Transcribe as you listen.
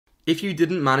If you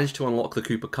didn't manage to unlock the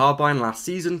Cooper Carbine last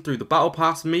season through the Battle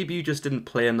Pass, maybe you just didn't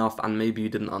play enough and maybe you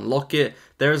didn't unlock it,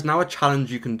 there is now a challenge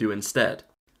you can do instead.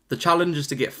 The challenge is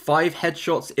to get 5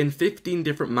 headshots in 15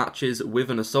 different matches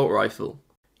with an assault rifle.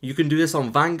 You can do this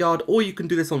on Vanguard or you can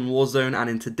do this on Warzone, and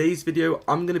in today's video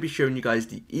I'm going to be showing you guys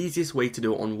the easiest way to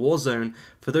do it on Warzone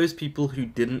for those people who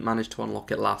didn't manage to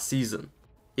unlock it last season.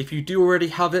 If you do already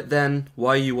have it, then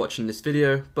why are you watching this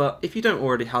video? But if you don't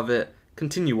already have it,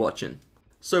 continue watching.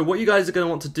 So what you guys are going to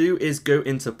want to do is go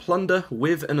into Plunder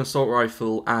with an assault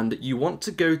rifle, and you want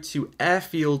to go to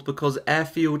Airfield because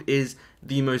Airfield is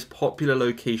the most popular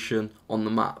location on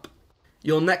the map.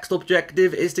 Your next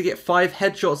objective is to get 5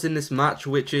 headshots in this match,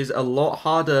 which is a lot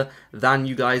harder than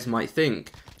you guys might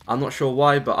think. I'm not sure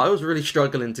why, but I was really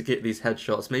struggling to get these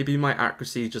headshots. Maybe my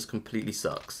accuracy just completely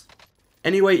sucks.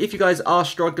 Anyway, if you guys are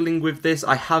struggling with this,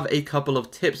 I have a couple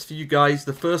of tips for you guys.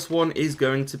 The first one is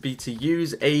going to be to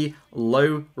use a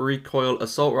low recoil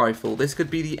assault rifle. This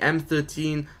could be the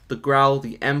M13, the Growl,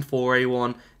 the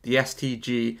M4A1, the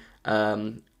STG.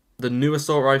 The new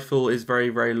assault rifle is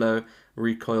very low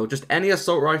recoil. Just any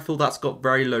assault rifle that's got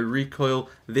very low recoil,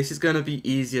 this is going to be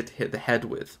easier to hit the head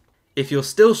with. If you're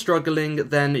still struggling,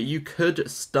 then you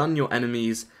could stun your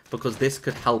enemies because this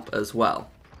could help as well.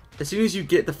 As soon as you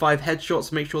get the 5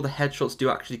 headshots, make sure the headshots do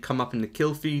actually come up in the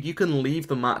kill feed. You can leave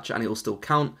the match and it will still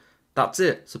count. That's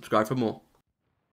it. Subscribe for more.